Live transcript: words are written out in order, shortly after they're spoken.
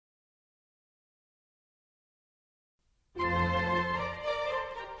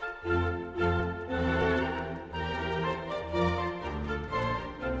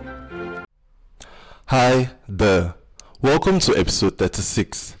Hi there. Welcome to episode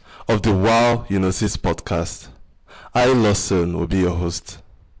 36 of the Wow Unosis podcast. I, Lawson, will be your host.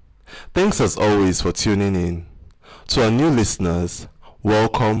 Thanks as always for tuning in. To our new listeners,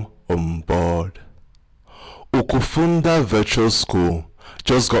 welcome on board. Ukufunda Virtual School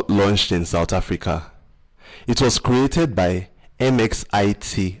just got launched in South Africa. It was created by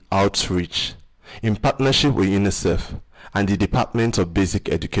MXIT Outreach in partnership with UNICEF and the Department of Basic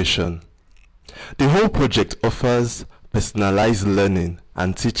Education. The whole project offers personalized learning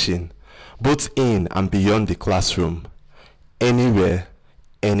and teaching both in and beyond the classroom, anywhere,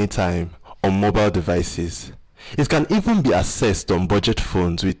 anytime, on mobile devices. It can even be accessed on budget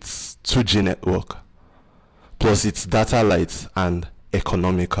phones with 2G network. Plus it's data light and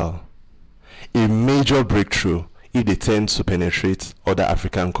economical. A major breakthrough if they tend to penetrate other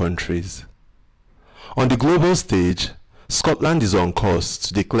African countries. On the global stage, Scotland is on course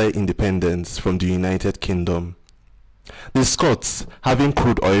to declare independence from the United Kingdom. The Scots, having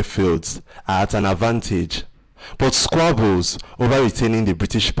crude oil fields, are at an advantage, but squabbles over retaining the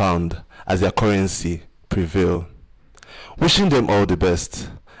British pound as their currency prevail. Wishing them all the best,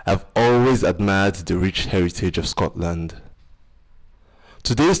 I've always admired the rich heritage of Scotland.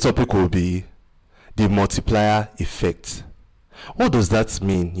 Today's topic will be the multiplier effect. What does that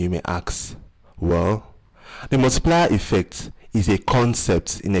mean, you may ask? Well, the multiplier effect is a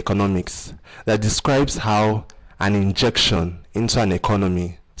concept in economics that describes how an injection into an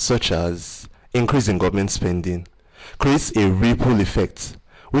economy, such as increase in government spending, creates a ripple effect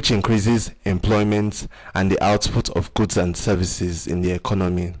which increases employment and the output of goods and services in the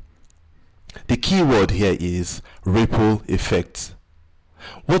economy. The key word here is ripple effect.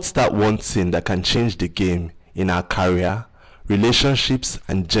 What's that one thing that can change the game in our career, relationships,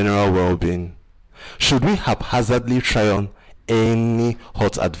 and general well-being? Should we haphazardly try on any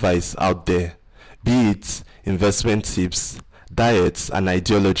hot advice out there, be it investment tips, diets, and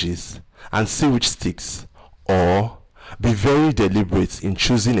ideologies, and see which sticks, or be very deliberate in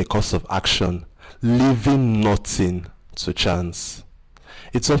choosing a course of action, leaving nothing to chance?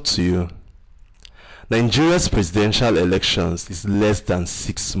 It's up to you. Nigeria's presidential elections is less than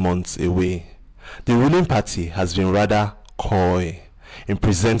 6 months away. The ruling party has been rather coy in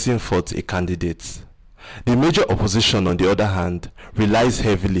presenting forth a candidate. The major opposition, on the other hand, relies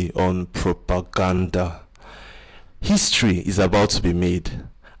heavily on propaganda. History is about to be made.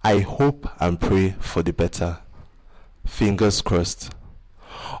 I hope and pray for the better. Fingers crossed.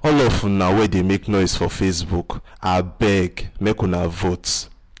 All of una where they make noise for Facebook, I beg, make una vote.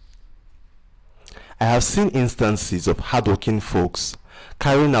 I have seen instances of hardworking folks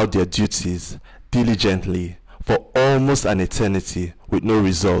carrying out their duties diligently for almost an eternity with no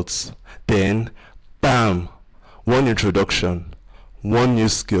results. Then, bam! One introduction, one new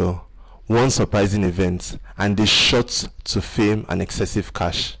skill, one surprising event, and they shot to fame and excessive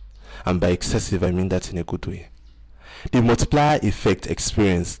cash. And by excessive, I mean that in a good way. The multiplier effect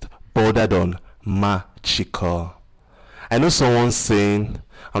experienced bordered on magical. I know someone saying,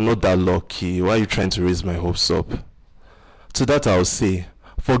 I'm not that lucky, why are you trying to raise my hopes up? To that I'll say,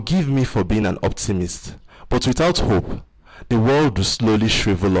 forgive me for being an optimist, but without hope, the world will slowly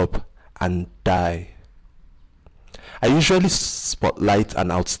shrivel up and die. I usually spotlight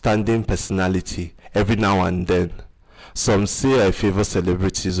an outstanding personality every now and then. Some say I favor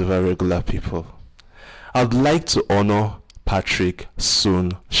celebrities over regular people. I'd like to honor Patrick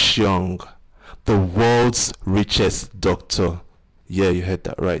Soon-Shiong, the world's richest doctor. Yeah, you heard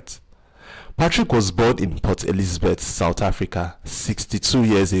that right. Patrick was born in Port Elizabeth, South Africa, 62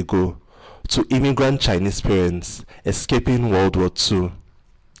 years ago, to immigrant Chinese parents escaping World War II.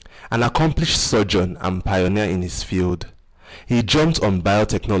 An accomplished surgeon and pioneer in his field, he jumped on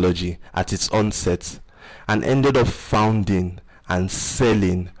biotechnology at its onset and ended up founding and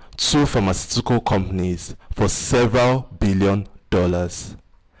selling 2 pharmaceutical companies for several $billion.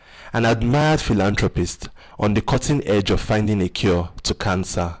 An admired philanthropist on the cutting edge of finding a cure to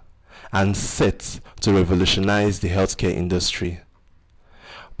cancer and set to revolutionize the healthcare industry.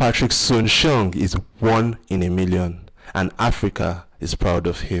 Patrick Soon-Shiong is 1 in a million, and Africa is proud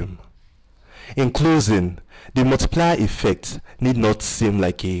of him. In closing, the multiplier effect need not seem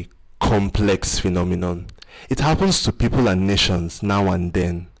like a complex phenomenon. It happens to people and nations now and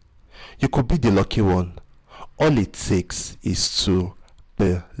then. You could be the lucky one. All it takes is to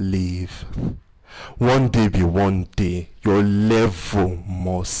believe. One day be one day, your level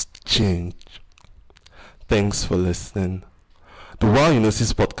must change. Thanks for listening. The Wow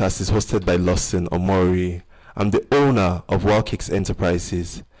Unosis podcast is hosted by Lawson Omori. I'm the owner of Wow Cakes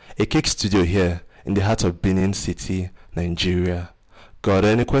Enterprises, a cake studio here in the heart of Benin City, Nigeria. Got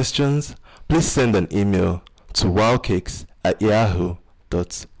any questions? please send an email to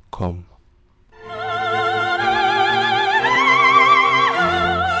wowcakes@yahoo.com.